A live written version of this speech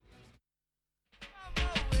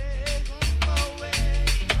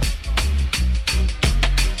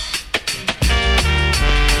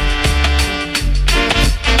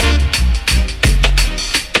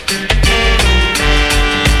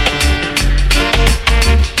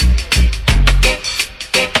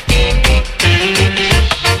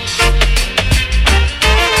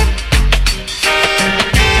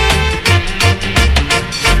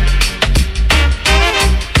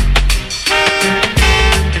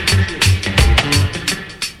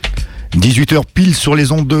18h pile sur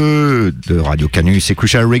les ondes de Radio Canu, c'est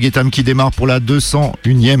Crucial Reggae Time qui démarre pour la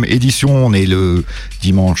 201e édition. On est le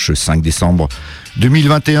dimanche 5 décembre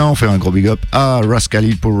 2021. On fait un gros big up à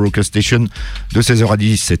Rascalil pour Rocker Station de 16h à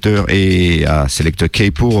 17h et à Selector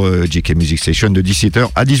K pour JK Music Station de 17h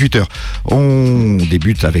à 18h. On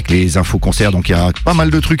débute avec les infos concerts, donc il y a pas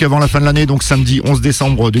mal de trucs avant la fin de l'année. Donc samedi 11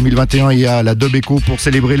 décembre 2021, il y a la Dub Echo pour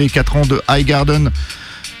célébrer les 4 ans de High Garden.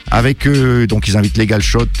 Avec donc ils invitent Legal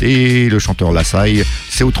Shot et le chanteur Lasai.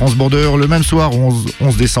 C'est au Transborder le même soir,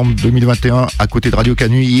 11 décembre 2021, à côté de Radio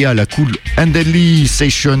Canu. Il y a la Cool and Deadly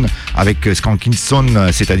Session avec Skankinson,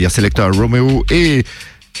 c'est-à-dire Selector Romeo et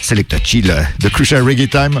Selector Chill de Crucial Reggae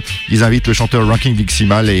Time. Ils invitent le chanteur Ranking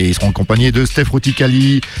Diximal et ils seront accompagnés de Steph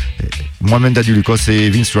Roticali, Mohamed Dadulucos et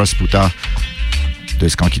Vince Rasputa de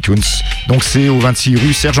Skanky Tunes. Donc c'est au 26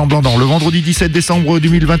 rue Sergent Blandan. Le vendredi 17 décembre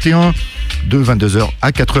 2021, de 22h à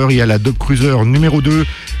 4h, il y a la Dub Cruiser numéro 2.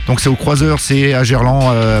 Donc c'est au Croiseur, c'est à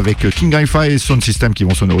Gerland, avec King Hi-Fi et Sound System qui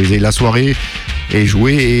vont sonoriser la soirée et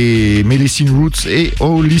jouer, et Melicine Roots et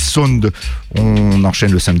Holy Sound. On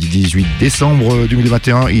enchaîne le samedi 18 décembre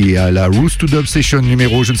 2021, il y a la Roots to Dub Session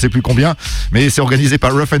numéro je ne sais plus combien, mais c'est organisé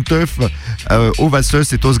par Rough and Tough au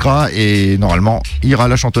Valseus et Tosgras, et normalement il y aura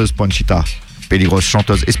la chanteuse Panchita Peligros,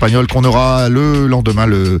 chanteuse espagnole, qu'on aura le lendemain,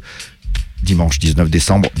 le dimanche 19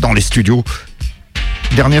 décembre, dans les studios.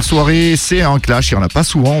 Dernière soirée, c'est un clash, il n'y en a pas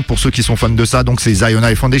souvent pour ceux qui sont fans de ça, donc c'est Zion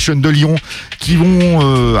Foundation de Lyon qui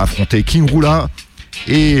vont affronter King Rula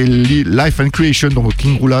et Life and Creation. Donc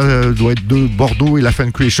King Rula doit être de Bordeaux et Life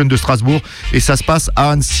and Creation de Strasbourg, et ça se passe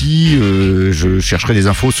à Annecy. Je chercherai des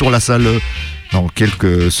infos sur la salle dans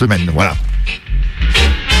quelques semaines. Voilà.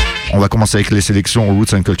 On va commencer avec les sélections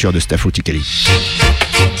Roots and Culture de Steph Roticali.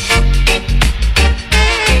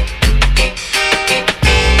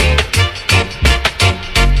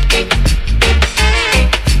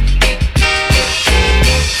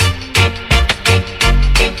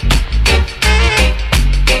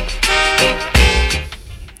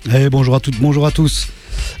 Hey, bonjour à toutes, bonjour à tous.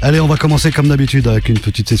 Allez, on va commencer comme d'habitude avec une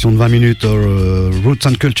petite session de 20 minutes Roots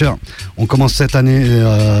and Culture. On commence cette année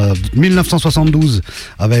 1972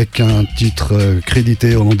 avec un titre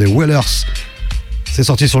crédité au nom des Wellers. C'est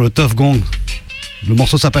sorti sur le Tuff Gong. Le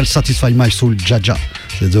morceau s'appelle Satisfy My Soul Jaja.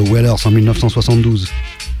 C'est The Wellers en 1972.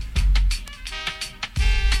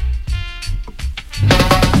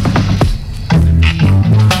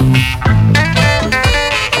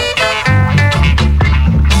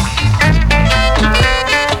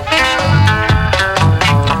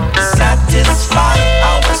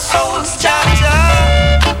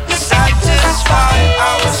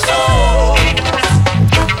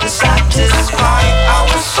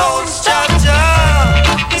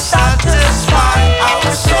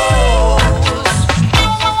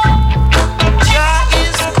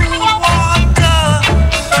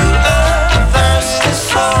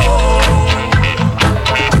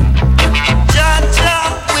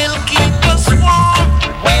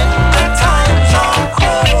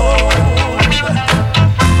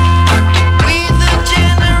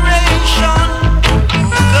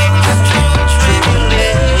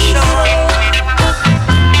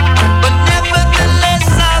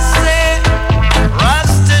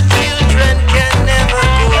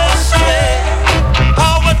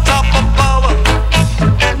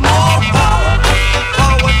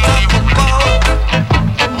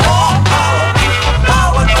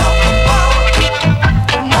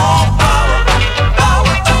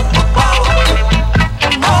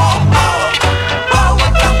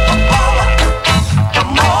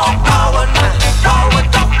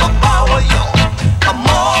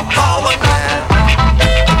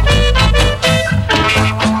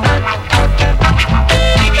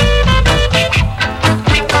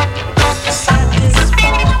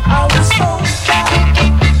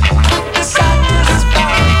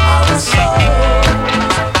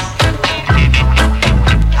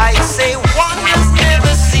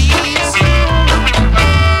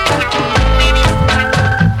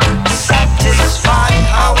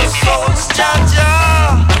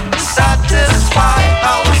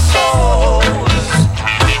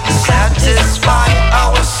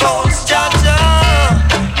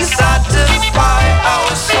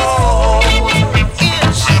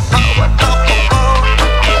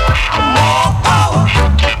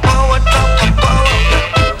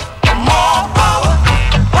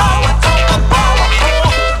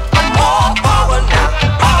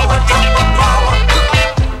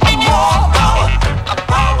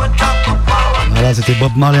 C'était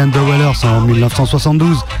Bob Marley and the Wailers en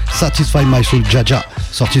 1972, Satisfy My Soul Jaja,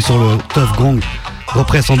 sorti sur le Tuff Gong,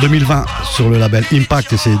 represse en 2020 sur le label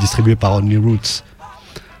Impact et c'est distribué par Only Roots.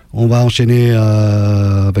 On va enchaîner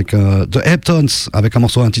avec The Heptones, avec un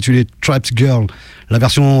morceau intitulé Tribes Girl. La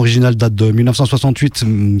version originale date de 1968.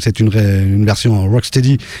 C'est une version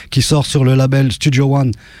Rocksteady qui sort sur le label Studio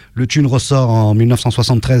One. Le tune ressort en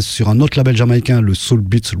 1973 sur un autre label jamaïcain, le Soul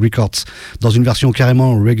Beats Records, dans une version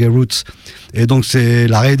carrément reggae roots. Et donc c'est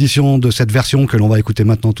la réédition de cette version que l'on va écouter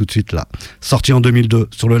maintenant tout de suite là. Sortie en 2002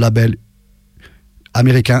 sur le label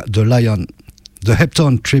américain The Lion. The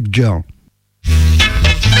Heptone Trip Girl.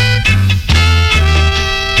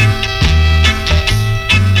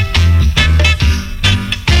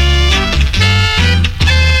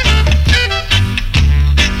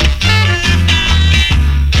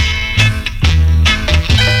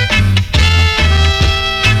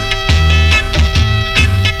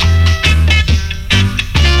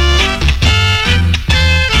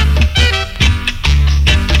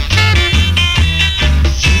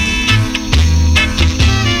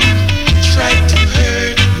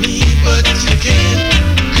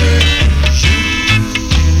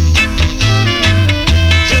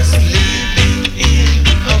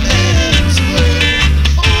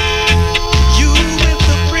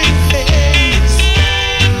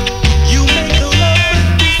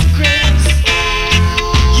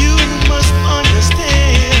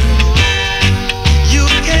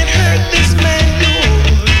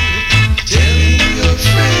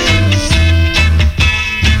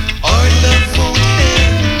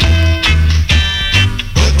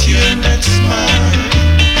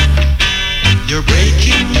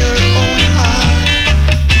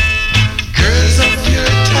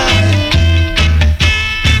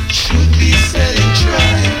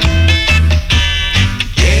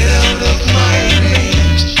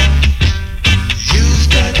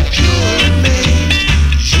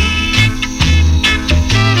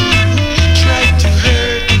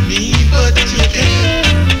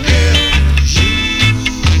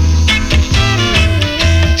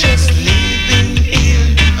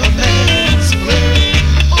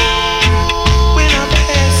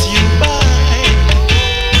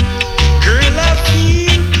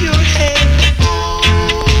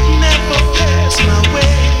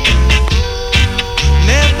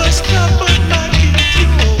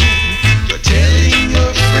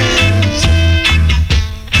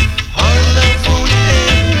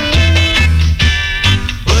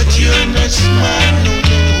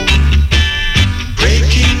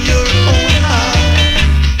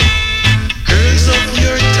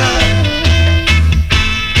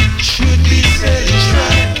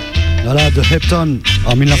 Heptone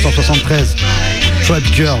en 1973, Trap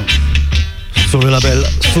Girl sur le label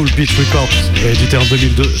Soul Beat Records et édité en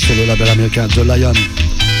 2002 sur le label américain The Lion.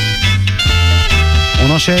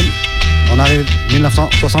 On enchaîne, on arrive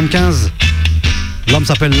 1975. L'homme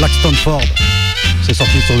s'appelle Laxton Ford. C'est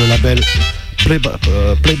sorti sur le label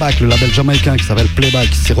Playback, le label jamaïcain qui s'appelle Playback.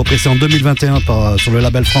 C'est repressé en 2021 sur le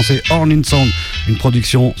label français Horn in Sound.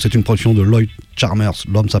 C'est une production de Lloyd Charmers.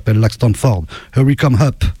 L'homme s'appelle Laxton Ford. Hurry Come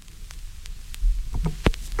Up.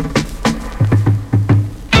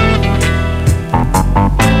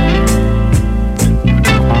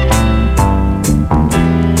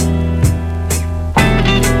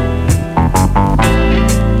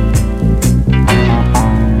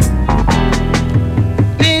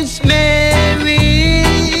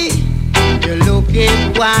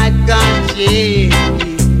 Quite conscious.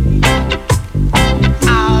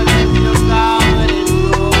 Out in the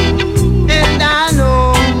garden, and I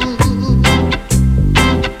know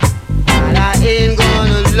that I ain't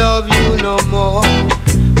gonna love you no more.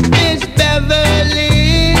 Miss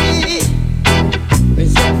Beverly,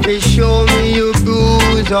 Miss Effie, show me your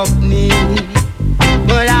bruised up knee,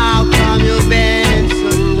 but how come you been so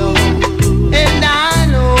low? And I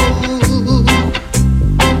know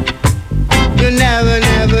you never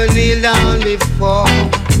kneel down before.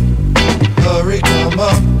 Hurry, come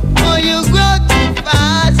up. Oh, you grow too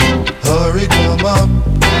fast. Hurry, come up.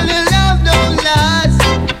 And the love don't last.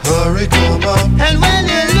 Hurry, come up. And when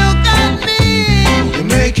you look at me, you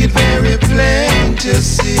make it very plain to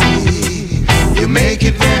see. You make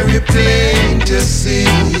it very plain to see.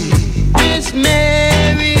 Miss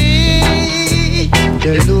Mary,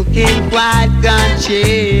 you're looking quite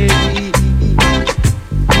cherry.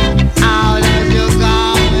 Out of your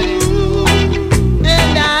garden,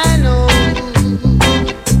 and I know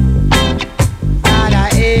that I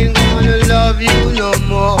ain't gonna love you no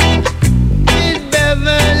more. Miss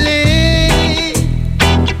Beverly,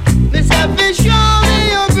 Miss Happy, show me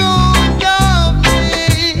your bruised up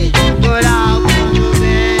knee, but I'll come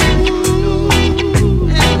back to know,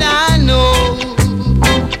 and I know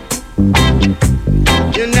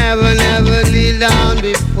you never kneel down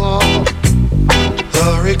before.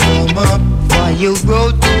 up. For you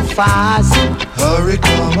grow too fast. Hurry,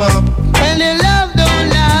 come up. When the love don't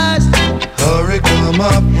last. Hurry, come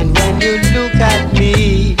up. And when you look at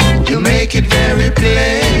me, you make it very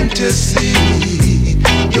plain to see.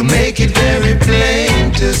 You make it very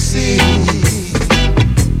plain to see.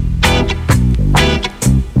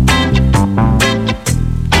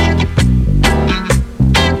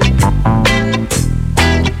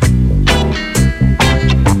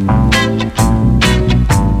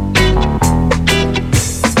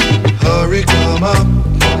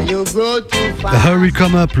 Hurry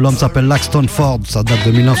Come Up, l'homme s'appelle Laxton Ford, ça date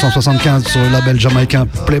de 1975 sur le label jamaïcain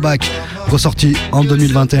Playback, ressorti en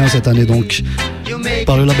 2021 cette année donc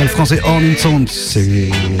par le label français Horn in Sound. C'est,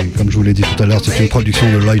 comme je vous l'ai dit tout à l'heure, c'est une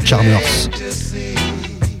production de Lloyd Charmers.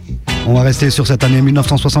 On va rester sur cette année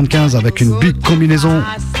 1975 avec une big combinaison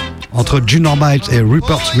entre Junior Bytes et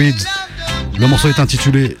Rupert Reed. Le morceau est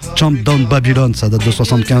intitulé Chant Down Babylon, ça date de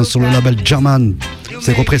 75 sur le label German.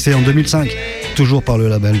 C'est repressé en 2005, toujours par le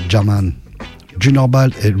label German. Junior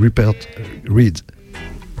Bytes et Rupert Reed.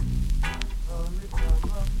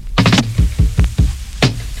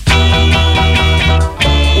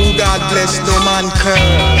 Oh, God bless no man curse.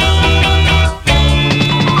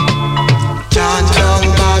 Chant down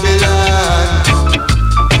Babylon.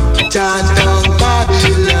 Chant down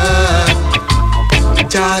Babylon.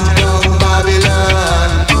 Chant down Babylon.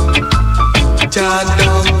 Chant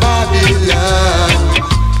down Babylon.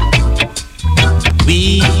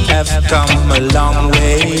 We have come a long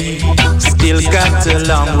way, still got a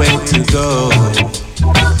long way to go.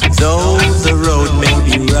 Though the road may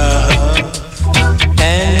be rough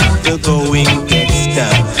and the going gets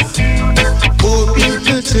tough. Poor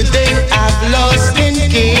people today have lost and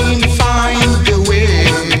gained, find the way.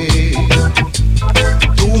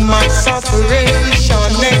 Too much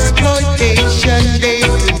separation, exploitation day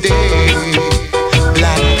to day.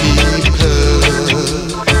 Black people,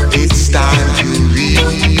 it's time to realize.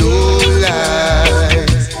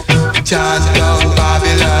 Chant down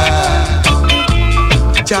Babylon.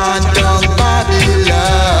 Chant down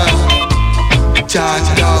Babylon. Chant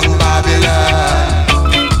down Babylon.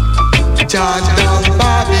 Chant down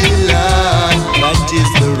Babylon. That is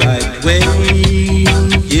the right way,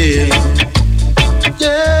 yeah.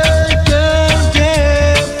 Yeah, yeah,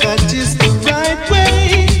 yeah. That is the right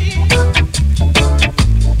way.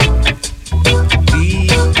 We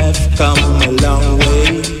have come a long way,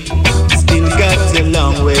 still got a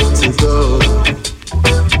long way to go.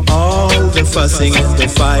 All the fussing and the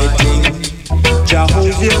fighting,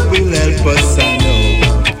 Jehovah will help us, I know.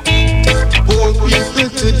 Poor people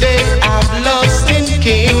today have lost and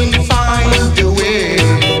gained, find the way.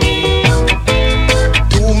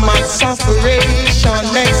 Too much separation,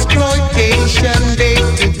 exploitation day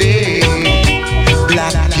to day.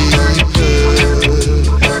 Black people,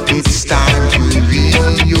 it's time to realize.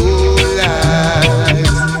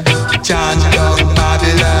 Chant down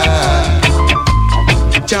Babylon.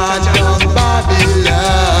 Chant down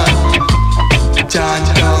Babylon. Chant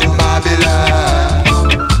down Babylon.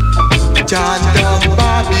 Chant down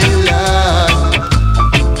Babylon.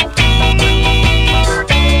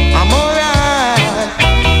 I'm alright.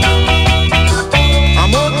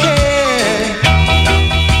 I'm okay.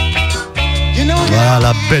 You know Voilà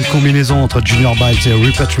la belle combinaison entre Junior Bytes et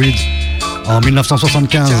Rupert Reed. En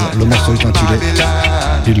 1975, le morceau est intitulé,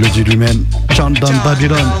 il le dit lui-même, Chant Down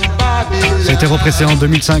Babylon. Ça a été repressé en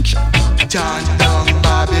 2005.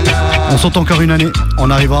 On saute encore une année, on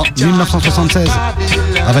arrive en 1976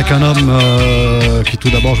 avec un homme qui, tout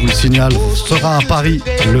d'abord, je vous le signale, sera à Paris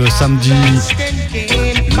le samedi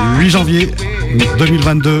 8 janvier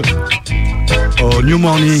 2022 au New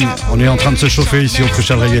Morning. On est en train de se chauffer ici au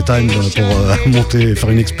Crucial Reggae Time pour monter et faire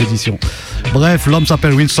une expédition. Bref, l'homme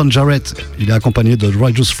s'appelle Winston Jarrett, il est accompagné de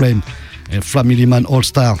Righteous Flame et Family Man All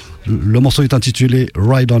Star. Le morceau est intitulé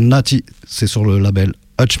Ride on Natty, c'est sur le label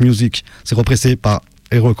Hutch Music, c'est repressé par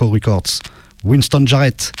Heroico Records. Winston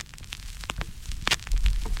Jarrett.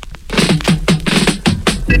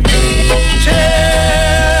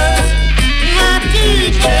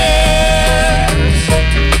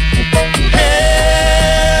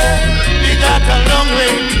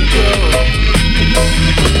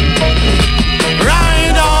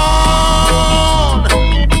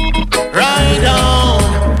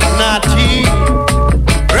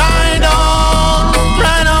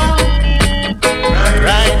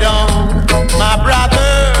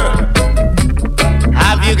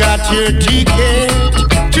 Your ticket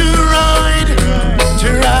to ride, to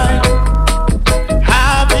ride.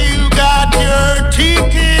 Have you got your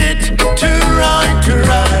ticket to ride, to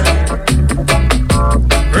ride?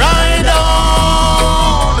 Ride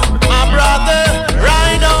on, my brother,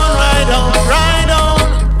 ride on, ride on.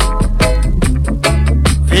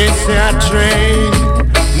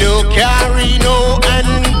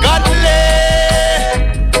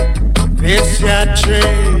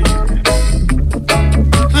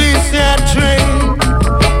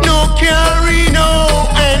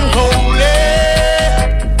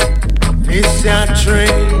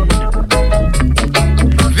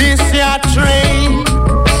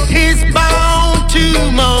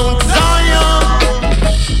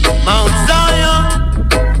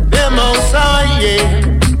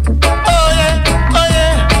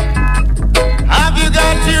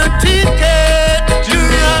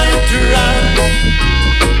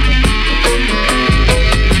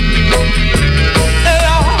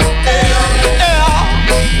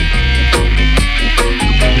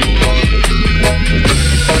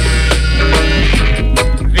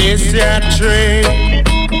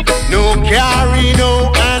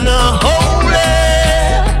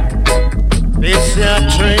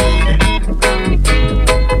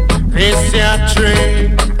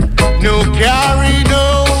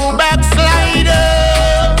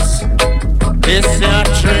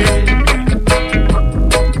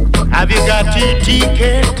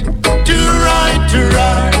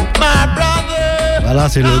 Ah là,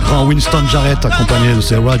 c'est le grand Winston Jarrett accompagné de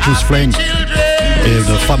ses Righteous Flames et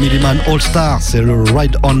de Family Man All Star. C'est le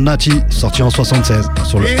Ride on Natty sorti en 76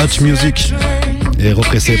 sur le Hutch Music et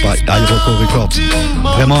repressé par Iroquois Records.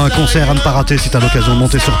 Vraiment un concert à ne pas rater si tu as l'occasion de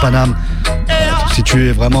monter sur Paname. Si tu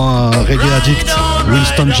es vraiment un reggae addict,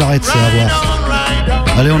 Winston Jarrett, c'est à voir.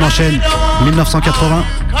 Allez, on enchaîne. 1980.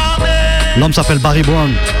 L'homme s'appelle Barry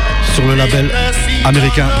Brown sur le label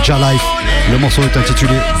américain Jah Life. Le morceau est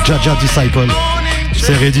intitulé Jah Disciple.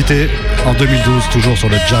 C'est réédité en 2012, toujours sur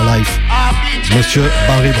le Jah Life. Monsieur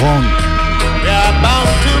Barry Brown.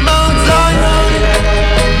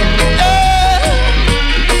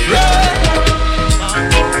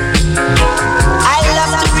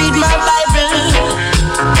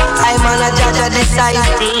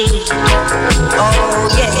 Oh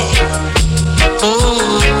yeah.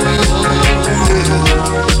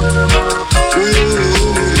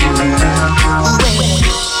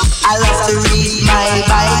 I love to read my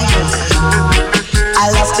Bible. I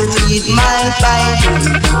love to read my Bible.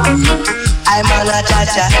 I'm on a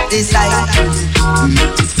Jaja disciple.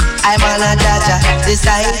 I'm on a Jaja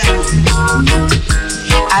disciple.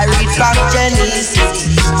 I read from Genesis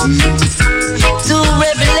to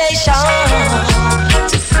Revelation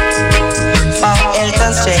for health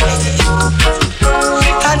and strength.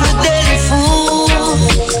 And the daily food,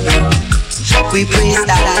 we praise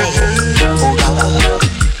thy name, oh God.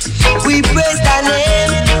 We praise thy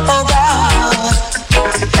name, oh God.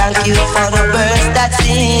 Thank you for the birds that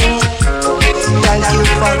sing. Thank you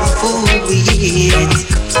for the food we eat.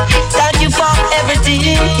 Thank you for everything,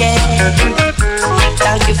 yeah.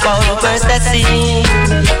 Thank you for the birds that sing.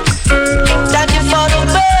 Thank you for the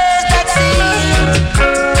birds that sing.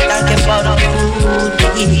 Thank you for the food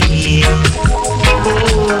we eat.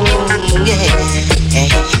 Yeah.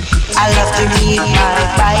 I love to read my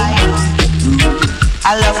Bible.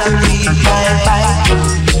 I love to read my Bible.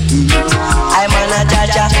 I'm on a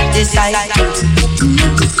Jaja disciple.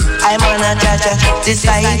 I'm on a Jaja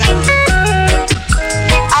disciple.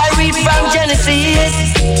 I read from Genesis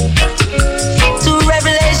to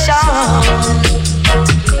Revelation,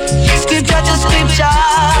 scripture to scripture,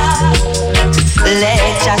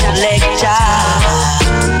 lecture to lecture.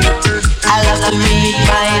 I love to read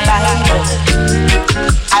my Bible.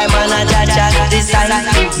 I'm on a Jaja disciple.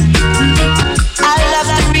 I love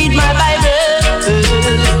to read my Bible.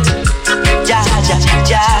 Jaja,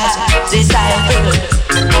 Jaja disciple.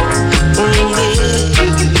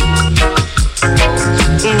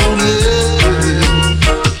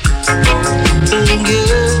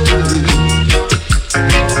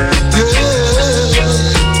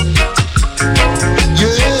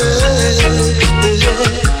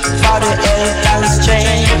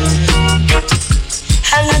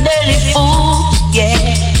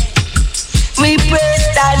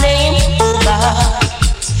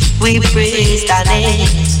 We praise thy name.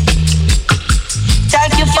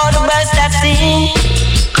 Thank you for the birds that sing.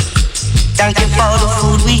 Thank you for the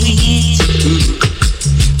food we eat.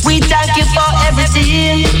 We thank you for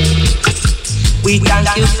everything. We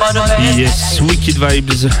thank you for the birds. Yes, Wicked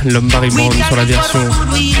Vibes, l'homme Barry Brown sur la version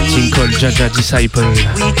Tinkle Jaja Disciple.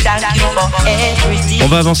 On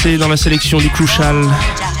va avancer dans la sélection du Crucial.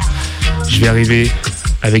 Je vais arriver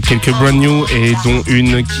avec quelques brand new et dont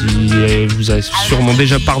une qui vous a sûrement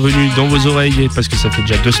déjà parvenue dans vos oreilles parce que ça fait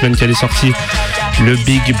déjà 2 semaines qu'elle est sortie. Le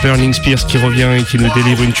Big Burning Spears qui revient et qui nous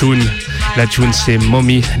délivre une tune. La tune c'est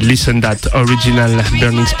Mommy Listen That, original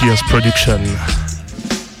Burning Spears production.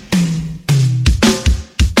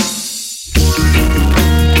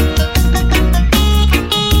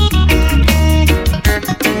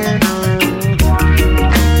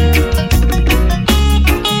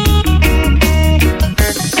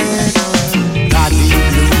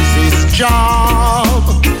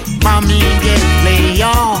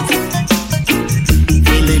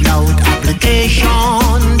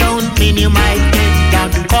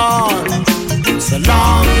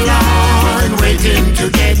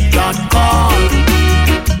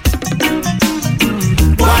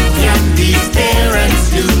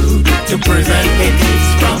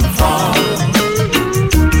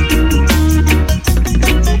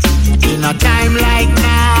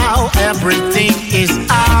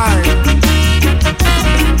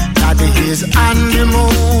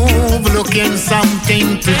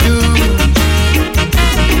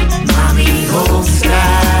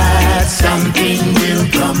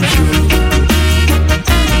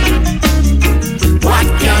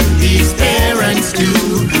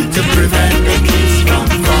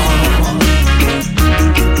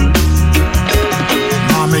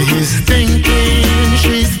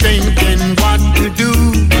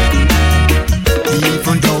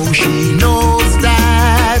 Even though she knows that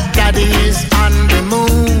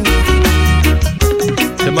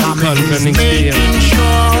Britney Spears. making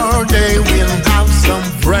sure they will have some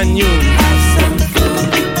Brand new.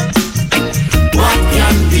 What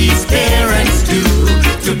can these parents do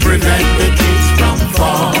to prevent the kids from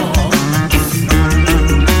fall?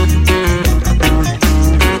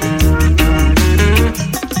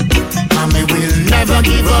 Mommy will never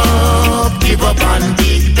give up on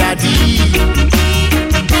Big Daddy.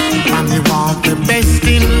 Mommy want the best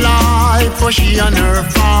in life for she and her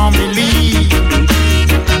family.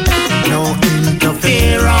 No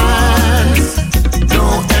interference, no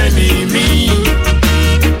enemy.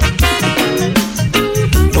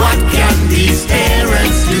 What can these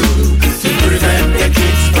parents do to prevent the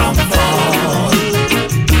kids from fall?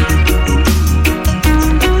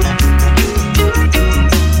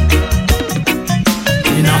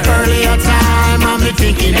 In an earlier time, I'm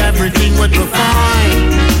thinking everything would be fine.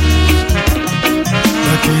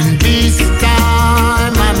 But in this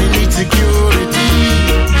time, I need security.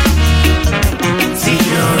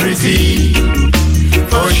 Security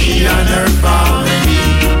for she and her family.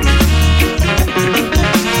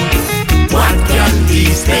 What can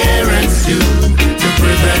these parents do to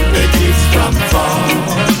prevent the kids from fall?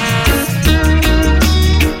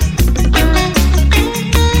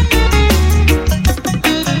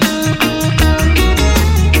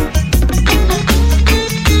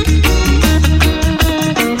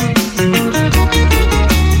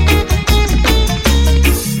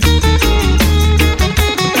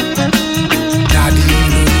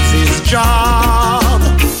 Job,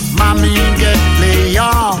 mommy get laid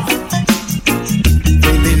off.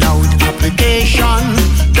 Filling out application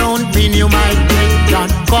don't mean you might get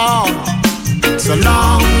that call. It's a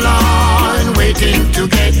long line waiting to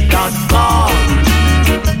get that call.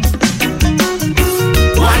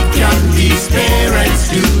 What can these parents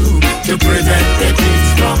do to prevent the kids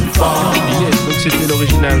from fall? Yes, donc c'était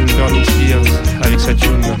l'original Burning Spears avec sa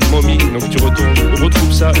tune Mommy. Donc tu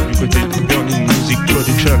retrouves ça du côté de Burning Music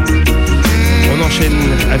Production. On enchaîne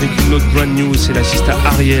avec une autre brand new, c'est la sista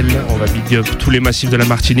Ariel. On va big up tous les massifs de la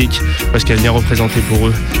Martinique parce qu'elle vient représenter pour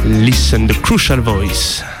eux Listen the Crucial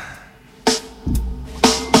Voice.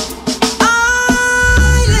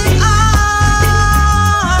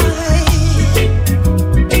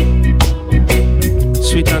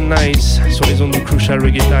 Sweet and Nice sur les ondes de Crucial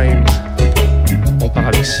Reggae Time. On part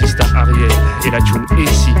avec sista Ariel et la tune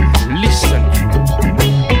AC. Listen.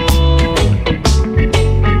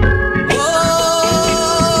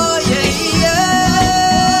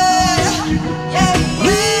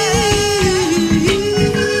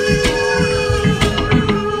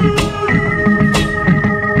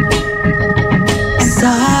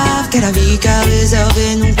 Qu'à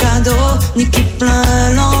réserver nos cadeaux, ni qui plein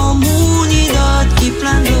l'amour, ni d'autres qui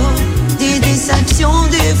plein d'eau. Des déceptions,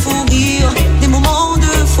 des fous rires, des moments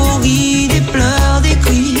d'euphorie, des pleurs, des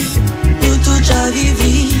cris, nous tout déjà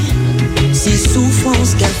vivi. Ces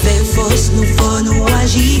souffrances qu'elle fait fausse, nous faut nous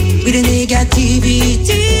agir. Oui, des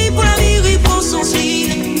négativités pour la vie, pour son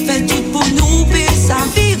slip. Fait tout pour nous, payer sa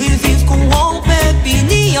vie, vivre qu'on rompe,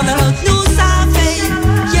 fini, en a l'autre nous ça fait.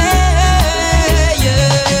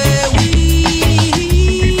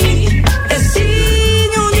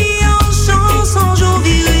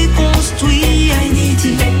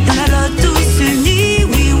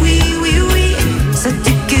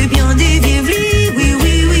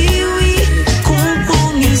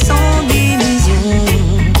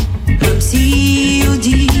 See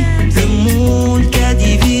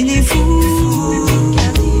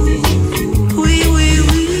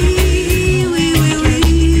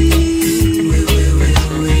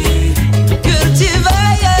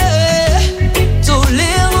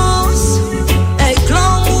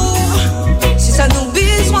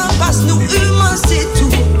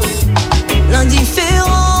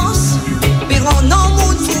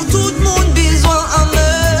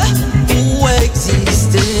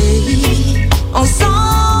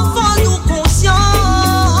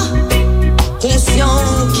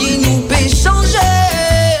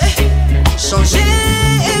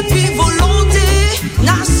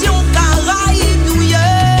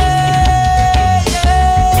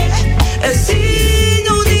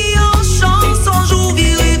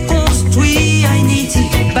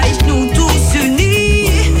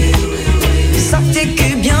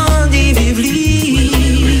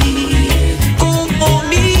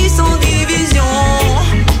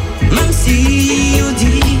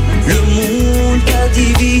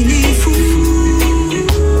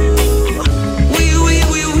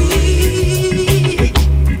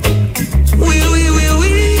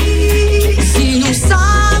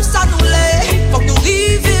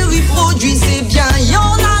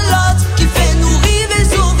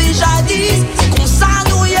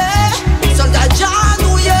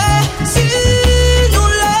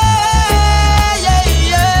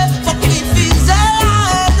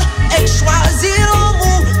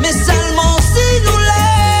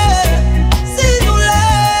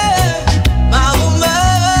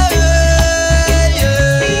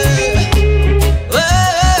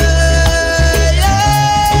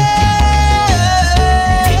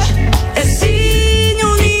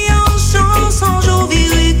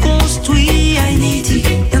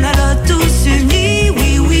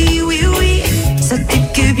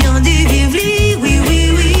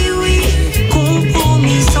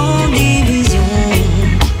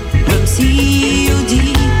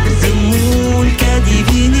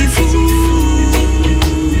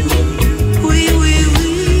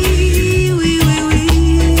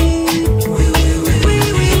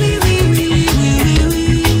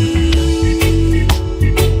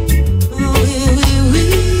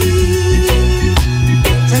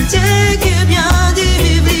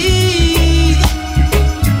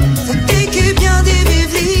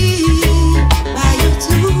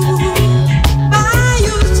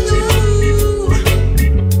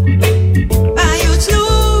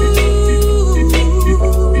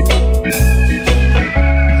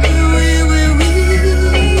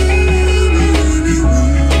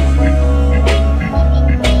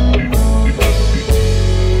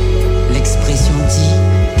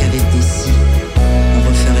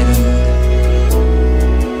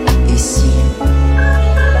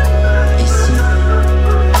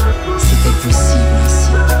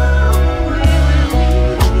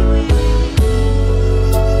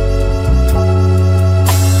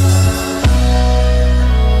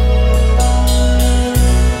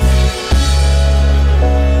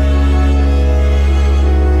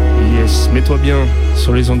Installe-toi bien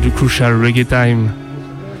sur les ondes du Crucial Reggae Time.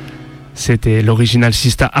 C'était l'original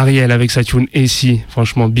Sista Ariel avec sa tune AC.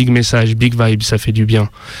 Franchement, big message, big vibe, ça fait du bien.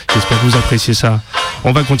 J'espère que vous appréciez ça.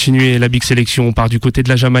 On va continuer la big sélection. On part du côté de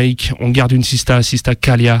la Jamaïque. On garde une Sista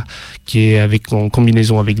Kalia, qui est en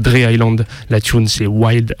combinaison avec Dre Island. La tune, c'est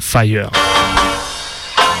Wildfire.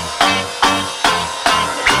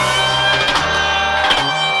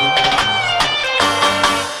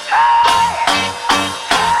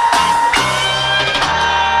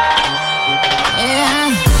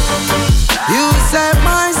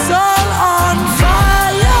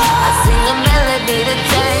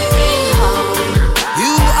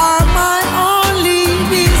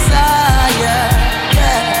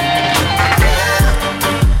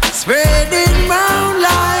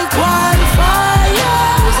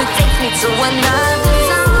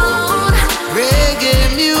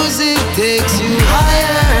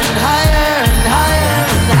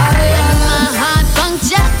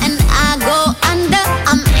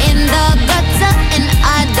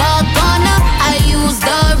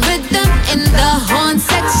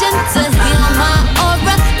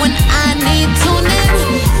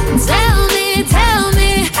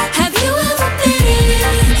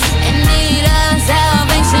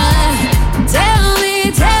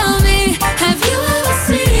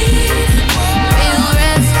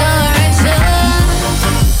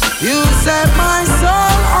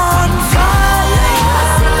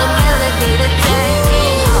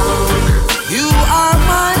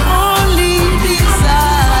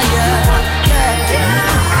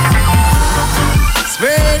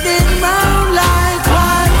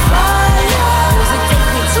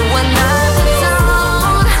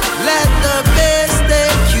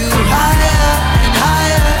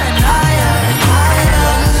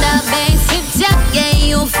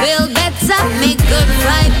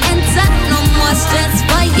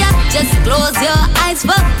 Just close your eyes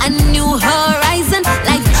for a new horizon.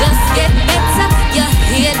 Life just get better. You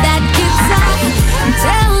hear that guitar?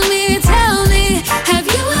 Tell me, have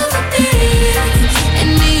you ever been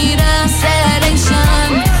in need of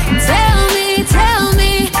sedation? Tell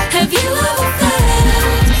me, have you ever felt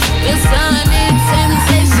your sonic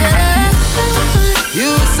sensation?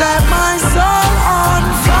 You set my soul on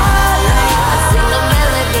fire. I sing a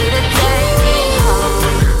melody to take me home.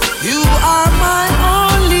 You are my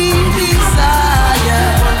only desire.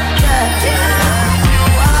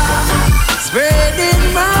 Spreading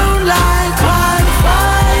round like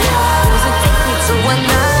wildfire. Music take me to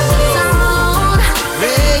another zone.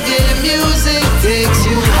 Reggae music takes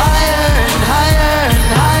you higher and higher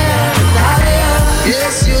and higher and higher.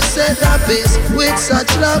 Yes, you set the pace with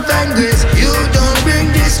such love and grace. You don't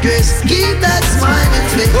bring disgrace. Keep that smiling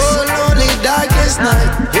face. Oh, lonely darkest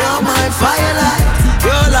night. You're my firelight.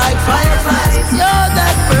 You're like fireflies. You're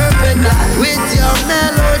that perfect light. With your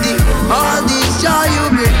melody, all these joy you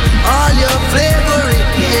bring, all your flavoring,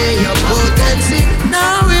 yeah, your potency.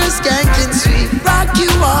 Now we're skanking sweet. Rock you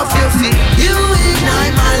off your feet. You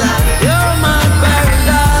ignite my life. You're my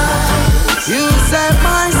paradise. You set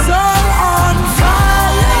my soul on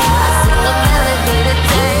fire. I sing a melody to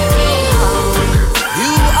take me home.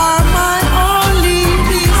 You are my only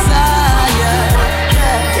desire.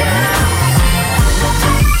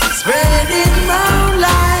 Spreading round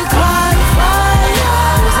like wildfire.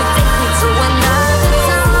 Music take me to another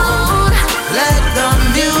zone. Let the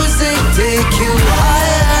music take you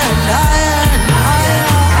higher and higher and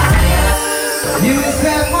higher. You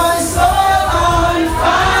set my soul on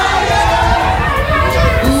fire.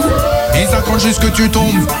 Ils attendent juste que tu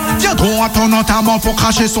tombes. Viendront à ton enterrement pour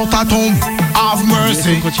cracher sur ta tombe. Have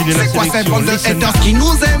mercy. C'est quoi cette bande de haters qui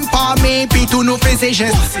nous aiment pas, mais puis tout nous fait ses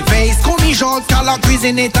gestes. Face qu'on mijote car la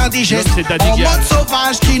cuisine est indigeste. En mode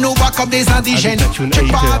sauvage qui nous voit comme des indigènes.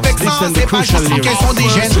 Check pas avec ça, c'est pas juste une question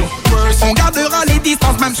d'hygiène. On gardera les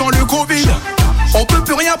distances même sans le Covid. On peut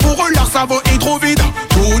plus rien pour eux, leur cerveau est trop vide.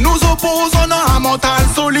 Tout nous oppose, on a un mental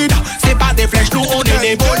solide. C'est pas des flèches, nous on est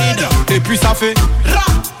des bolides. Et puis ça fait ra,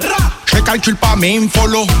 ra. Je calcule pas mais il me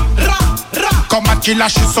follow. Ra, ra. Comme Attila,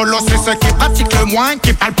 je suis solo, c'est ceux qui pratiquent le moins,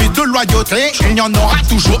 qui parlent plus de loyauté. Il y en aura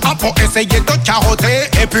toujours un pour essayer de carotter.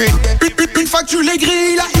 Et puis, une fois que tu les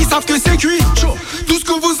grilles, là, ils savent que c'est cuit. Tout ce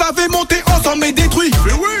que vous avez monté ensemble est détruit.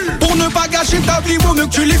 Pour ne pas gâcher ta vie, vaut mieux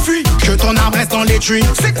que tu les fuis. Que ton arbre reste dans les tuiles.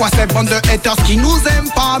 C'est quoi cette bande de haters qui nous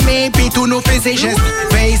aiment pas, mais puis tout nous fait ses gestes.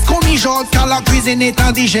 Face qu'on mijote car la cuisine est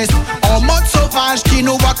indigeste. En mode sauvage qui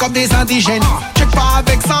nous voit comme des indigènes. Check pas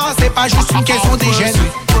avec ça, c'est pas juste une question d'hygiène.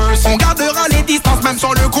 On gardera les distances même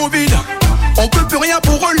sans le Covid. On peut plus rien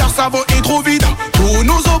pour eux, leur cerveau est trop vide. Tout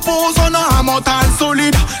nous oppose, on a un mental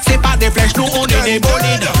solide. C'est pas des flèches, nous on est des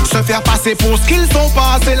bolides. Se faire passer pour ce qu'ils sont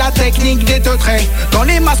pas, c'est la technique des teutrés. Quand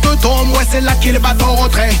les masques tombent, ouais c'est là qu'ils battent en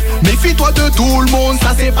retrait. Méfie-toi de tout le monde,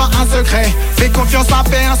 ça c'est pas un secret. Fais confiance à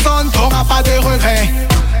personne, t'auras pas de regrets.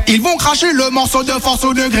 Ils vont cracher le morceau de force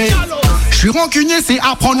au degré. Je suis rancunier, c'est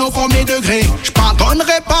à prendre au premier degré. Je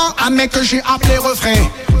pardonnerai pas un mec que j'ai appelé refrain.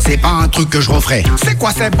 C'est pas un truc que je referai. C'est quoi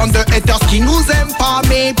cette bande de haters qui nous aiment pas,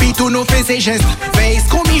 mais puis tout nous fait ses gestes. Face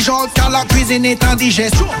qu'on mijote car la cuisine est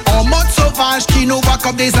indigeste. En mode sauvage qui nous voit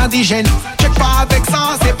comme des indigènes. Check pas avec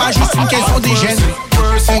ça, c'est pas juste une question d'hygiène.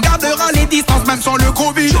 On gardera les distances même sans le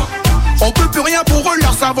Covid. On peut plus rien pour eux,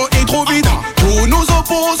 leur cerveau est trop vide. Tous nous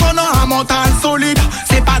opposent, on a un mental solide.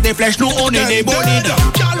 C'est pas des flèches, nous on est des bolides.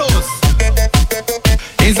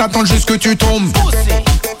 Ils attendent juste que tu tombes.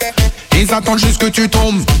 Ils attendent juste que tu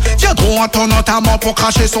tombes. Viendront à ton enterrement pour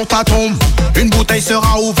cracher sur ta tombe. Une bouteille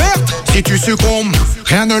sera ouverte si tu succombes.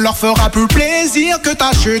 Rien ne leur fera plus plaisir que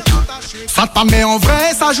ta chute. Ça te parle mais en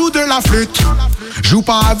vrai ça joue de la flûte. Joue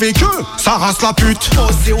pas avec eux, ça rase la pute.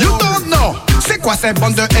 You don't know. C'est quoi cette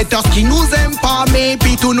bande de haters qui nous aiment pas, mais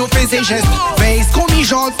puis tout nous fait ses gestes. Face qu'on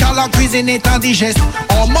mijote car la cuisine est indigeste.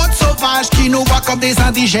 En mode sauvage qui nous voit comme des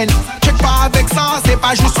indigènes. Check pas avec ça, c'est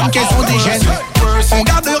pas juste une question d'hygiène. On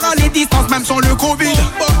gardera les distances même sans le Covid.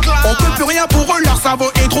 On peut plus rien pour eux, leur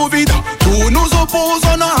cerveau est trop vide. Tous nous opposent,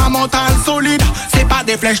 on a un mental solide. C'est pas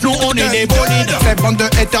des flèches, nous on est des bolides. Cette bande de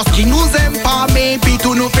haters qui nous aiment pas, mais puis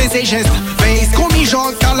tout nous fait ses gestes. Face qu'on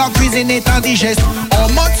mijote car la cuisine est indigeste. En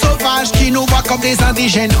mode sauvage qui nous voit comme des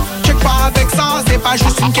indigènes. Check pas avec ça, c'est pas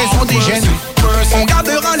juste une question d'hygiène. On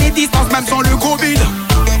gardera les distances même sans le Covid.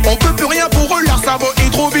 On peut plus rien pour eux, leur cerveau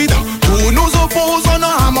est trop vide. Tous nous opposent, on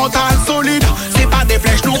a un mental solide. C'est pas des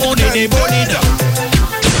flèches, nous on est des bolides.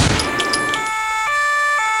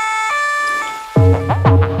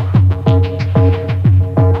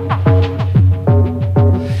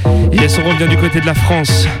 Yes, on revient du côté de la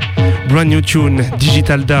France. Brand new tune,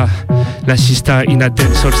 Digital Da, la Sista in a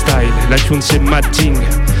dancehall style. La tune c'est Matting.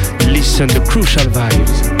 Listen the crucial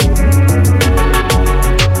vibes.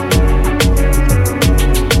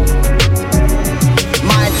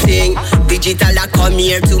 Digital, I come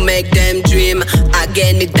here to make them dream.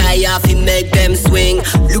 Again, me die off, it make them swing.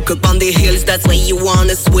 Look up on the hills, that's where you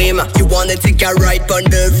wanna swim. You wanna take a ride on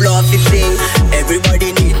the fluffy thing.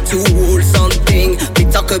 Everybody need to hold something. We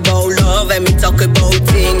talk about love and we talk about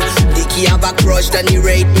thing. Dicky have a crush, then he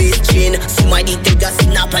rate me chin. Somebody take a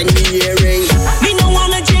snap and me earring. Me no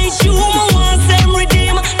wanna chase you, me want them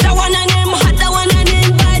redeem. That one and them hot, that one and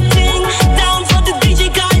them bad thing. Down for the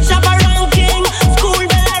digital shop around king. School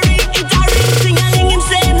bell a ring, it a ring. Sing-a-ling him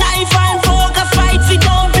say knife and fork a fight for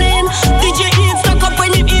dumpling. DJ hit stuck up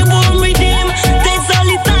when him he won't redeem. That's all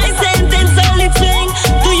it nice and that's all it swing.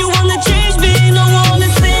 Do you wanna change me? No wanna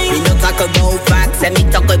sing. Me no talk about facts and me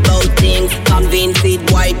talk about things. Convince it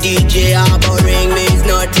why DJ harboring me is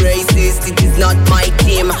not racist. It is not my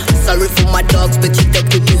team. Sorry for my dogs, but you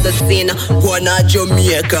take it to the sin. One at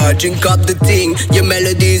Jamaica, drink up the thing. Your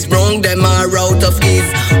melody is wrong, them are out of ease.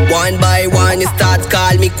 One by one, you start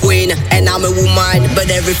call me queen. And I'm a woman, but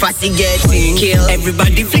every fussy getting killed.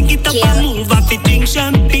 Everybody flick it up and move up, it drink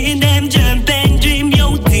champagne. Them jump and dream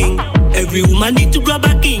your thing. Every woman need to grab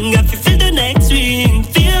a king. If you feel the next swing,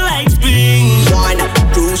 feel like spring. One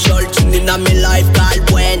crucial tune in my life called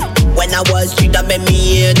when I was street, I made me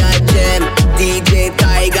hear that gem. DJ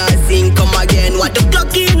Tiger sing, come again. What the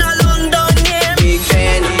clock in a London, yeah. Big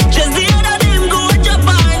Ben, just the other them go to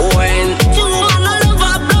Japan. When two man I love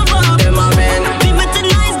up, them a men. Me met a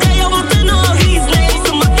nice guy, I want to know his name.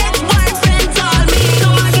 So my ex-boyfriend told me,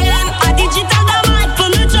 come again. A digital the mic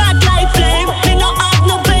from the track like flame. Me no have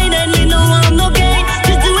no pain and me no have no gain.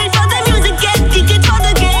 Just do it for the music, get ticket for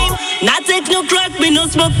the game. Not take no crack, me no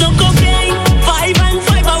smoke no cocaine. 5 and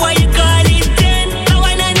 5, why you call it 10? I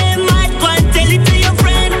wanna name my one, tell it to your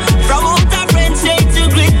friend. From outer French straight to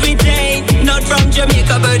Great Britain. Not from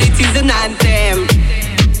Jamaica, but it is an anthem.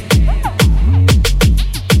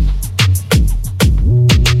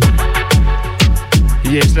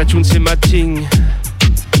 Yes, la tune c'est Matting.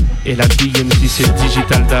 Et la big MC c'est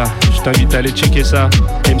Digital Da. Je t'invite à aller checker ça.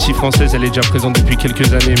 MC française, elle est déjà présente depuis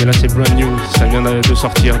quelques années, mais là c'est brand new, ça vient de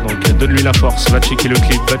sortir, donc donne-lui la force, va checker le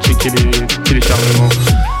clip, va checker les téléchargements,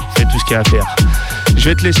 fais tout ce qu'il y a à faire. Je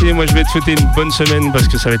vais te laisser, moi je vais te souhaiter une bonne semaine parce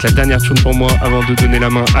que ça va être la dernière tune pour moi avant de donner la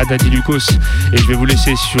main à Daddy Lucas. Et je vais vous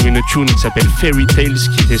laisser sur une tune qui s'appelle Fairy Tales,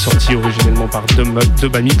 qui était sortie originellement par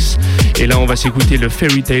Dubamix. Et là on va s'écouter le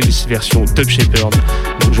Fairy Tales version Dub Shepherd.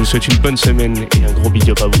 Donc je vous souhaite une bonne semaine et un gros big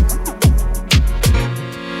up à vous.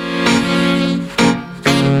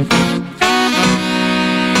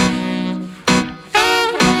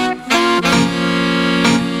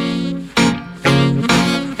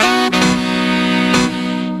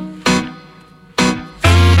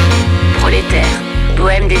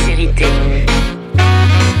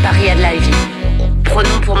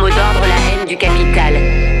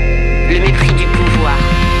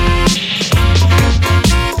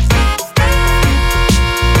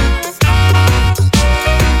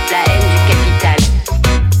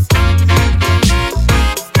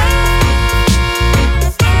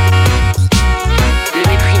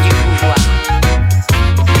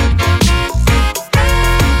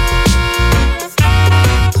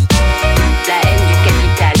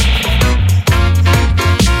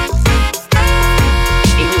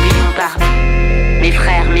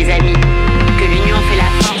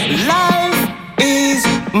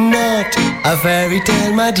 a fairy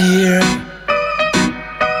tale, my dear.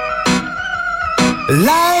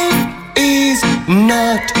 Life is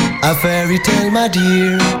not a fairy tale, my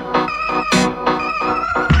dear.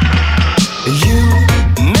 You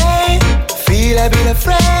may feel a bit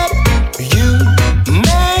afraid, you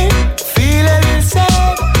may feel a little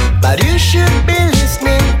sad, but you should be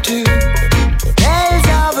listening to tales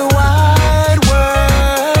of the wide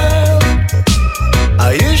world.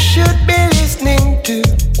 You should be listening to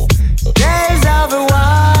tales of the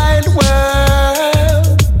wide world.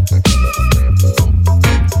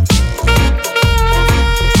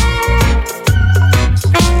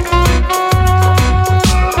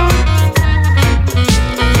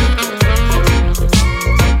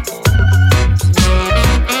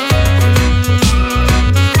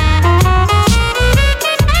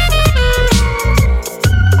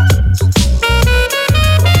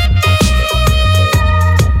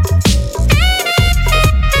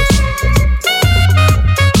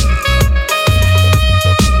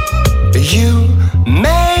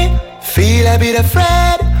 A bit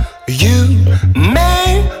afraid, you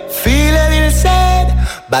may feel a little sad,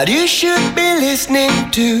 but you should be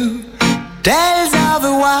listening to tales of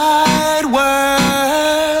the wide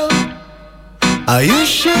world. You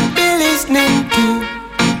should be listening to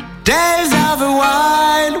tales of the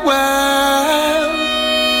wide world.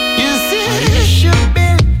 You see, you should be.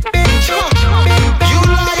 You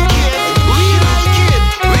like it, we like it,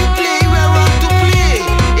 we play, we want to play.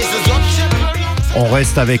 It's a job. On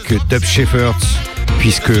reste avec Dub Shepherds,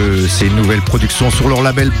 puisque c'est une nouvelle production sur leur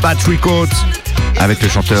label Bat Records, avec le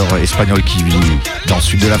chanteur espagnol qui vit dans le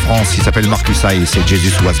sud de la France. Il s'appelle Marcus I et c'est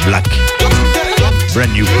Jesus Was Black.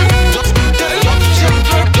 Brand new.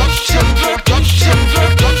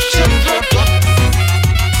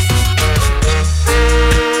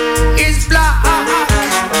 It's black,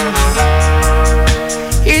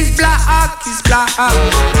 it's black, it's black,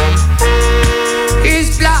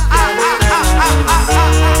 it's black.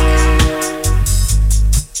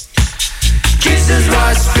 Jesus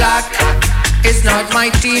was black, it's not my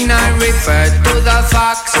teen, I refer to the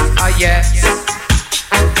facts, yes.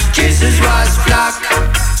 Jesus was black,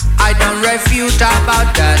 I don't refute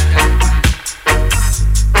about that.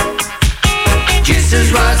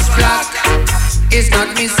 Jesus was black, it's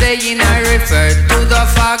not me saying, I refer to the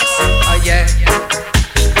facts, yeah.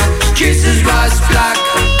 Jesus was black,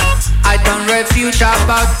 I don't refute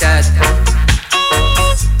about that.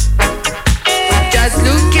 Just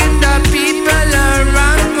look in the people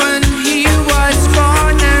around when he was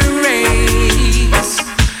born and raised.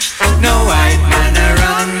 No white man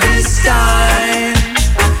around this time.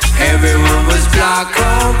 Everyone was black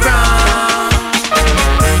or brown.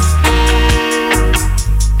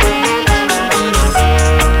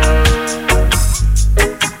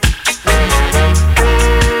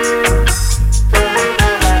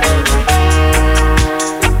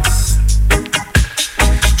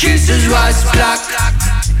 Jesus was black.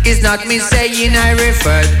 It's not me saying, I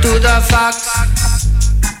refer to the facts.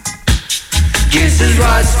 Jesus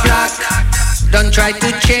was black. Don't try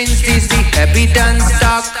to change this, the evidence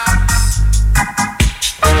stock.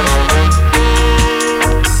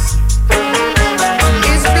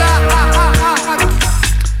 It's black.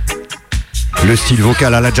 Le style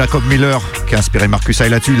vocal à la Jacob Miller qui a inspiré Marcus I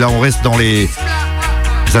là-dessus. Là, on reste dans les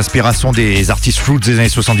inspirations des artistes roots des années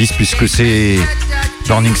 70, puisque c'est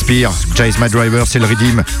Burning Spear, Jazz My Driver, c'est le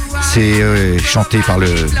Redeem. C'est chanté par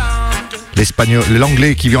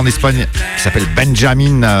l'anglais qui vit en Espagne, qui s'appelle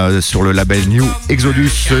Benjamin, sur le label New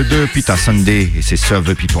Exodus de Peter Sunday, et c'est Serve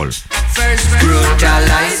the People. First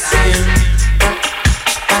brutalize him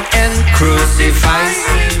and crucify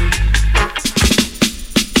him.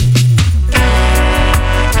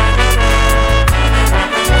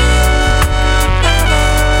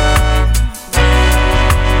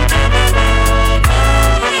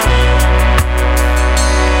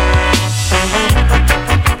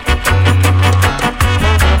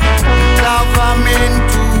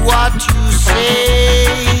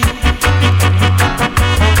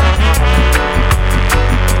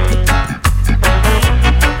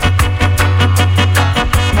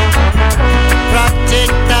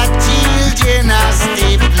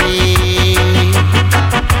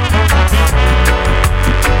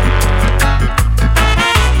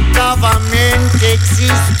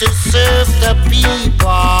 To serve the people,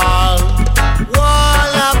 all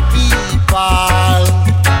the people,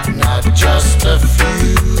 not just a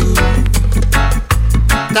few.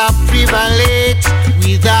 The privileged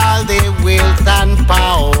with all their wealth and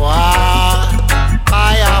power,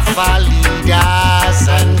 powerful leaders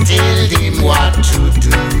and tell them what to do.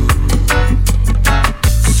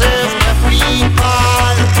 Serve the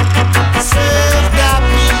people,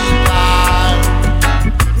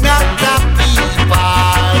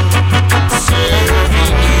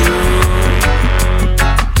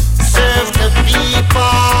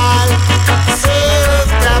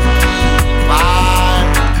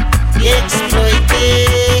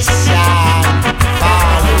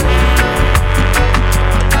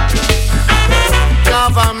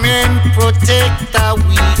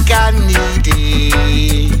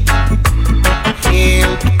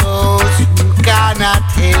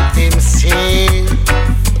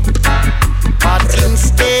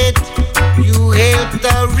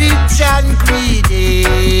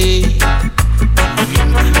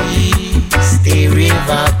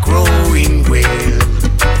 ever growing well.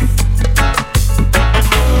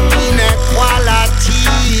 Inequality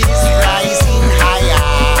is rising higher.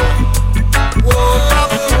 Poor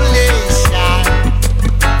population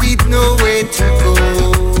with nowhere to go.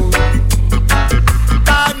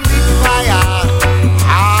 Burn with fire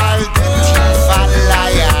all the thief and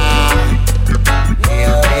liar.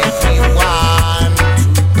 Help everyone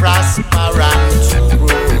to prosper and to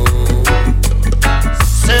grow.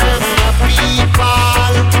 Serve the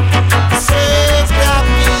people, serve the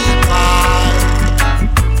people,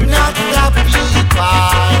 not the people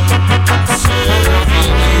serving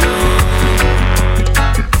you.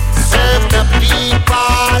 Serve the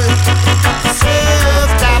people,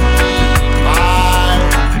 serve the people,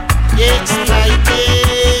 exploitation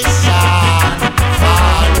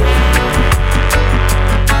follow.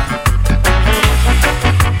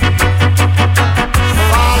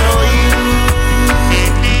 Follow you,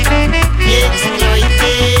 exploitation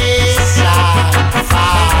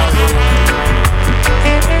follow. Follow you,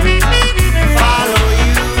 follow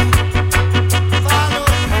you.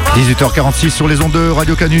 18h46 sur les ondes de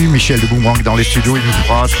Radio Canu. Michel de Boomerang dans les studios. Il nous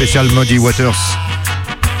fera un spécial Muddy Waters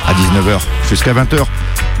à 19h jusqu'à 20h.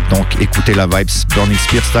 Donc écoutez la vibes Burning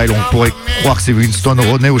Spear style. On pourrait croire que c'est Winston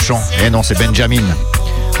Rodney au chant. Eh non, c'est Benjamin.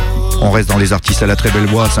 On reste dans les artistes à la très belle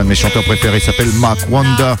voix. C'est un de mes chanteurs préférés. Il s'appelle Mark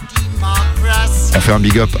Wanda. On fait un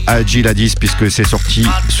big up à Gil Addis puisque c'est sorti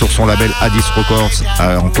sur son label Addis Records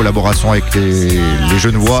en collaboration avec les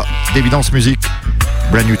jeunes voix d'Evidence Music.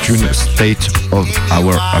 Brand new tune, State of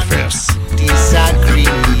Our Affairs. Disagree.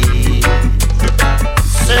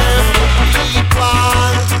 Serve the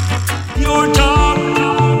people. Your talk.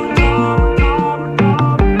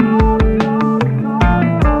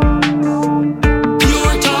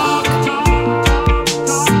 Pure talk.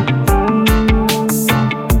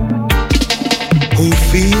 Who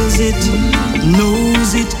feels it,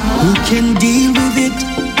 knows it, who can deal with it?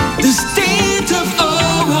 The state of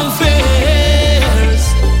our affairs.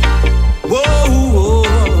 Whoa.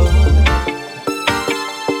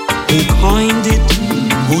 Who coined it,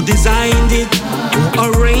 who designed it, who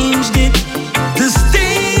arranged it? The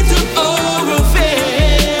state of our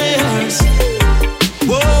affairs.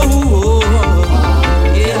 Whoa.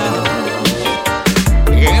 Yeah.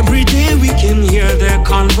 Every day we can hear their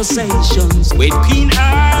conversations. With keen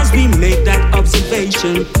eyes we make that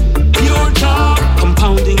observation. Pure talk,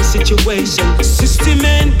 compounding situation. System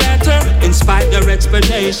ain't better, in spite their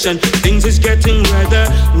explanation. Things is getting redder,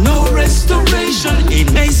 no restoration.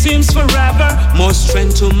 It may seem forever, more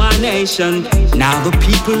strength to my nation. Now the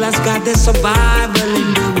people has got their survival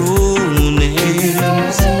in their own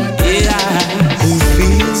hands. Yeah, who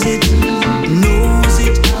feels it, knows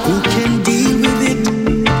it, who can deal with it?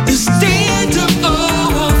 The state of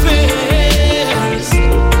our affairs.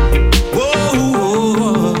 Whoa.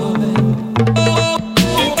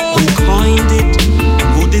 Who coined it,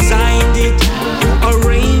 who designed it, who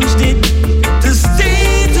arranged it? The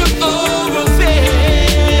state of our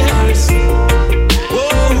affairs.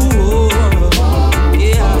 Whoa.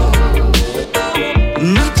 Yeah.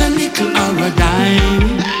 Not a nickel or a dime.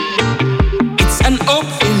 It's an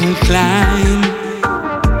uphill climb.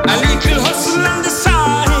 A little hustle on the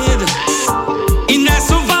side. In a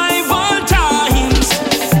survival times.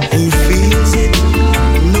 Who feels it,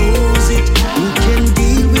 knows it, who can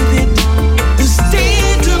deal with it? The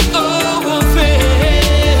state of our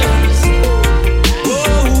affairs.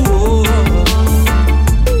 Whoa.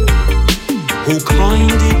 Who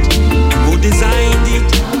coined it, who designed it,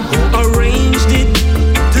 who arranged it?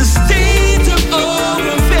 The state of our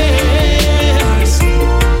affairs.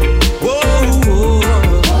 Whoa.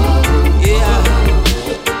 Yeah.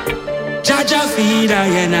 Jaja feed I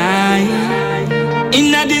and I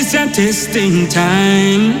in a this a testing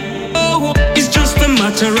time. Oh, it's just a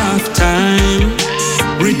matter of time.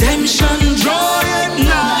 Redemption draw at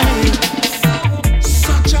night.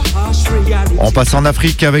 Such a harsh reality. On passe en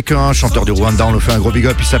Afrique avec un chanteur du Rwanda. On le fait un gros big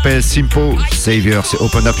up. Il s'appelle Simple Savior. C'est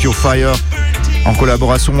Open Up Your Fire en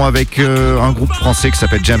collaboration avec un groupe français qui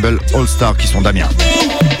s'appelle Jumble All Star qui sont d'Amiens.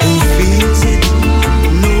 Who feels it,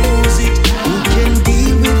 knows it, who can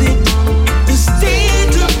deal with it? The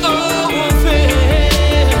state of our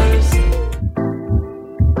affairs.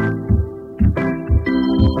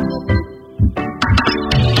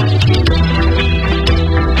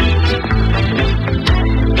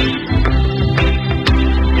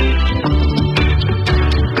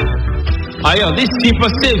 Ayo, this Simple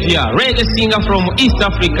Savior, reggae singer from East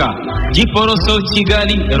Africa, Giporoso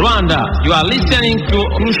Kigali, Rwanda. You are listening to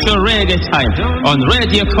Crucial Reggae Time on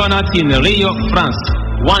Radio Connaught in Rio, France.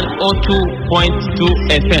 102.2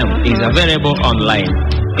 FM is available online.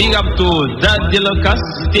 Big up to Daddy Lucas,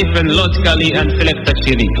 Stephen Lotkali, and Selecta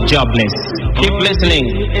Chiri. Jobless. Keep listening.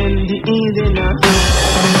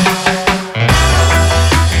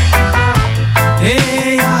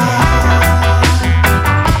 Hey,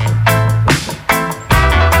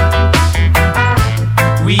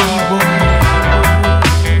 we will.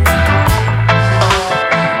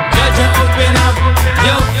 Judge, open up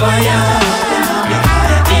your fire.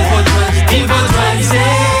 People try to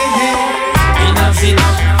say, enough's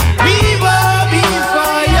enough. We will be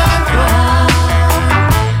fire from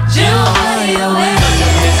joy away.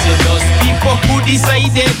 Those people who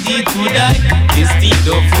decided to die instead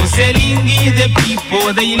of selling the people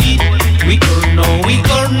they lead. We all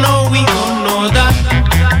know that.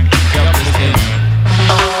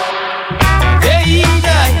 They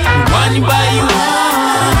die one by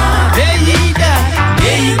one. They die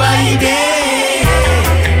day by day.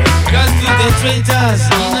 Cause to the traitors,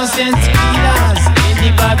 innocent killers, any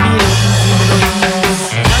Babylon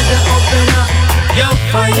open up your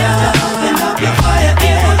fire. Your fire,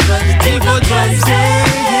 people try to say,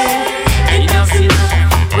 enough's enough.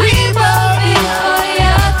 We bow before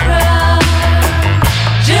your crown,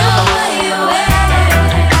 joy away.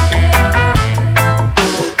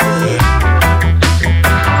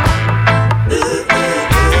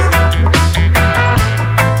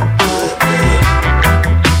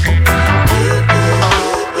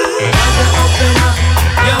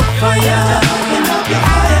 Open up your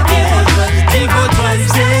fire. People try to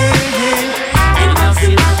say, enough's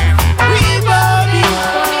enough. We bow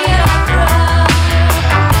before your crown,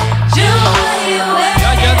 joy away.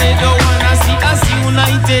 They don't wanna see us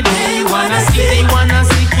united. They wanna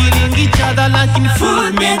see killing each other like in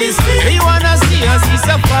food medicine. They wanna see us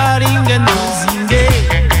suffering and losing day.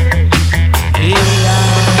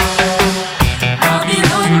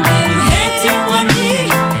 Babylon, they hating on me.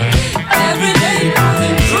 Every day,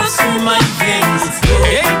 they trust in my veins.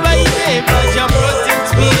 Day by day, but you protect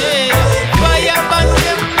me. Fire burn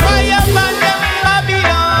them,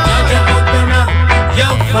 Babylon. Open up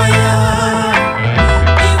your fire.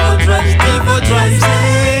 People try to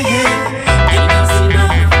say, enough's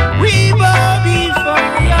enough. We bow before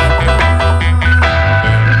your crown.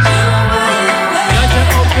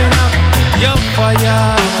 Open up your fire.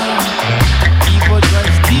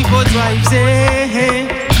 People try to say,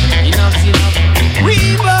 enough's enough. We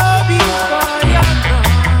bow before your crown.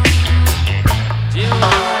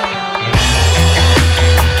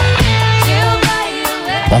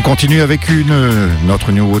 On continue avec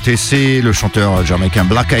notre nouveauté, c'est le chanteur jamaïcain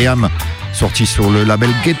Black I Am, sorti sur le label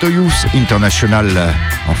Ghetto Youth International.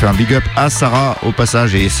 On fait un big up à Sarah au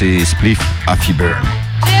passage et c'est Spliff Happy Burn.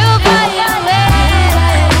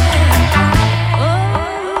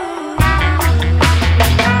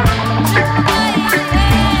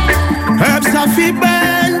 Herbs Happy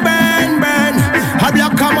burn, burn, burn. Have you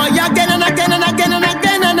come again and again and again and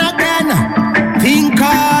again and again? Think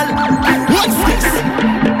all. What's this?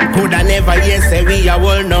 Could I never hear say we are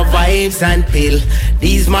all no vibes and pill.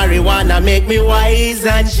 These marijuana make me wise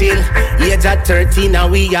and chill. Age at 13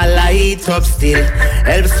 and we are light up still.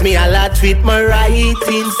 Helps me a lot with my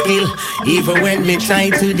writing skill. Even when me try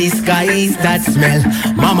to disguise that smell,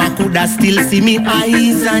 mama coulda still see me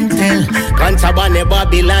eyes and tell. Contraband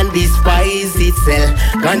Babylon despise itself.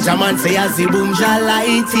 Ganja man say as the boom ja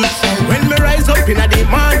light itself. When me rise up in the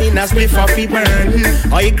morning a spliff off it burn.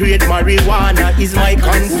 High grade marijuana is my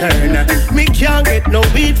concern. Me can't get no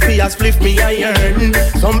weed for a spliff me iron.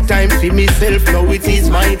 Sometimes for myself now it is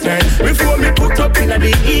my turn. Before me put up in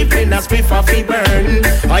the evening a spliff off it burn.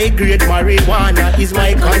 High grade marijuana is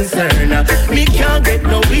my concern. Me can't get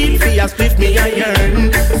no weed for a spliff me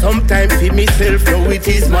iron. Sometimes for myself now it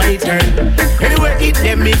is my turn. Anywhere it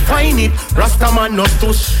them me find it. Rasta man no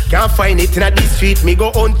stush. Can't find it in the street. Me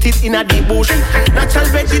go hunt it in the bush. Natural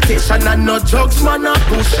vegetation and no drugs man a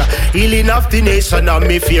push. Healing of the nation and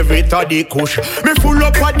me favorite of the kush. Me full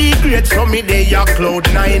up of the grades so me they a cloud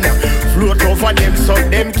nine. Float over them so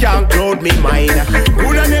them can't cloud me mine.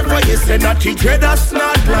 Coulda never you say not to dread that's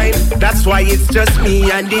not line. That's why it's just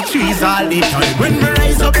me and the trees all the time. When me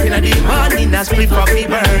rise up in the morning a spliff off me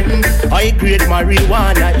burn. High grade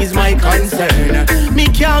marijuana is my concern. Me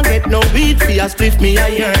can't get no weed for a spliff me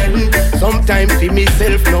iron. Sometimes for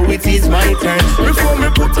myself now it is my turn. Before me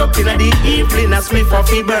put up in the evening a spliff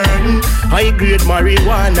off me burn. High grade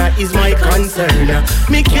marijuana is my concern.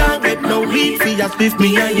 Me can't get no weed for a spliff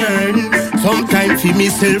me iron. Sometimes for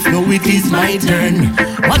myself now it is my turn.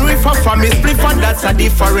 Man with a for me spliff and that's a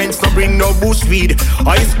difference. No bring no boost weed,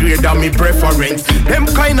 ice grade than me preference. Them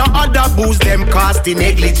kind of other booze, them cast in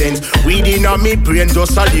negligence. Weed in a me brain,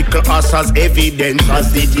 just a little us as evidence.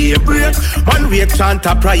 As the day break, one week chant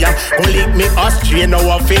a prayer. Go lick me astray, now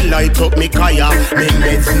I feel light up me kaya. Me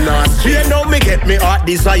meds not straight, now me get me heart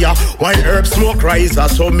desire. While herb smoke riser,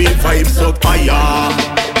 so me vibes up higher.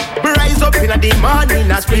 Rise up in the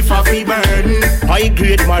morning, a spliff a fi burn. High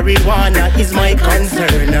grade marijuana is my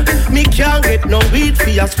concern. Me can't get no weed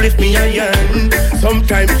fi a spliff me a yearn.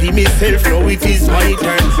 Sometimes fi myself, now it is my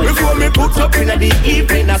turn. Before me put up in the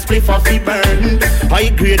evening, a spliff a fi burn. High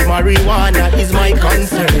grade marijuana is my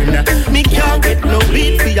concern. Me can't get no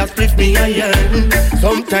weed fi a spliff me a yearn.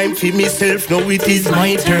 Sometimes fi myself, now it is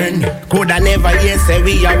my turn. Coulda never hear say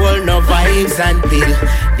we a roll no vibes and pill.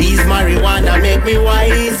 These marijuana make me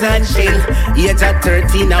wise and chill. Age at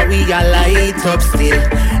 13, now we a light up still.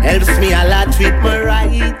 Helps me a lot with my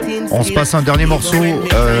writing. On se passe un dernier morceau.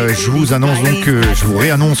 Je vous annonce donc je vous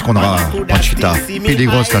réannonce qu'on aura Panchita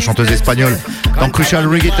Peligros, la chanteuse espagnole, dans Crucial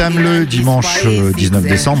Reggae Time le dimanche 19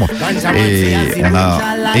 décembre. Et on a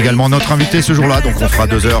également notre invité ce jour-là, donc on fera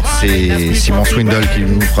 2 heures. C'est Simon Swindle qui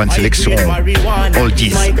nous fera une sélection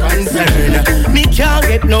oldies.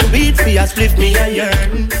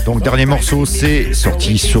 Donc dernier morceau, c'est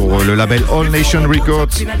sorti sur le label All Nation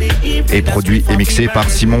Records et produit et mixé par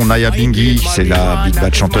Simon Nyabinghi. C'est la big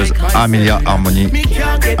bad chanteuse Amelia Harmony.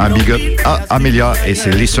 Un big up à Amelia et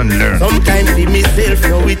c'est Listen Learn.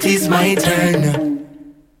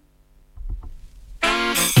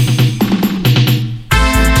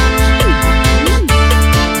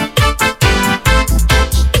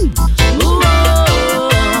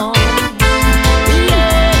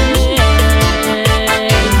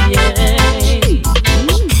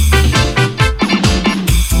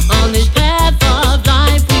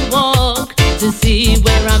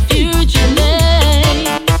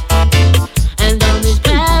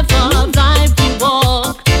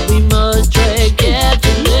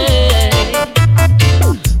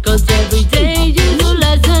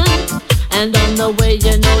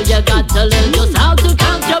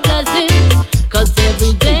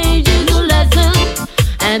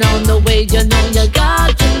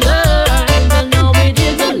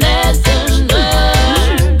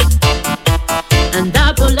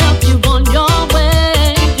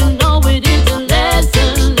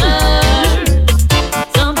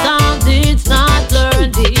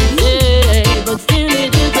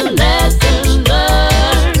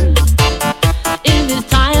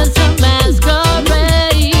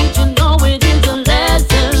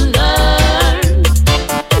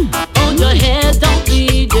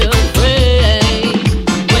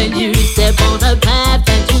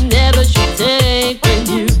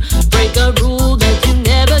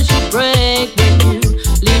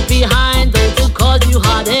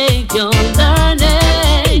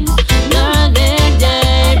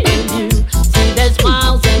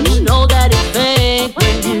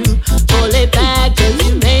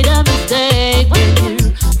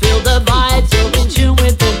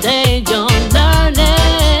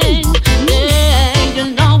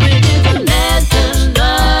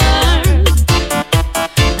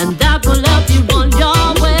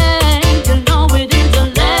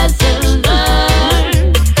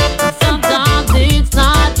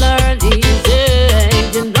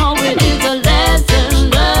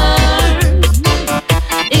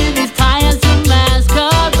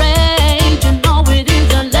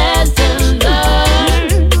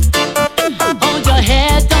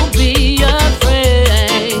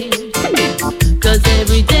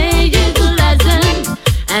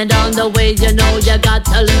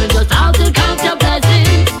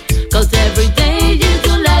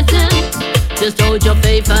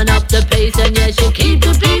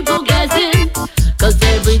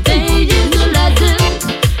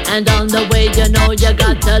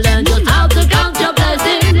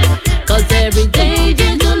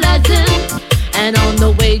 And on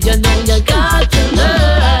the way, you know you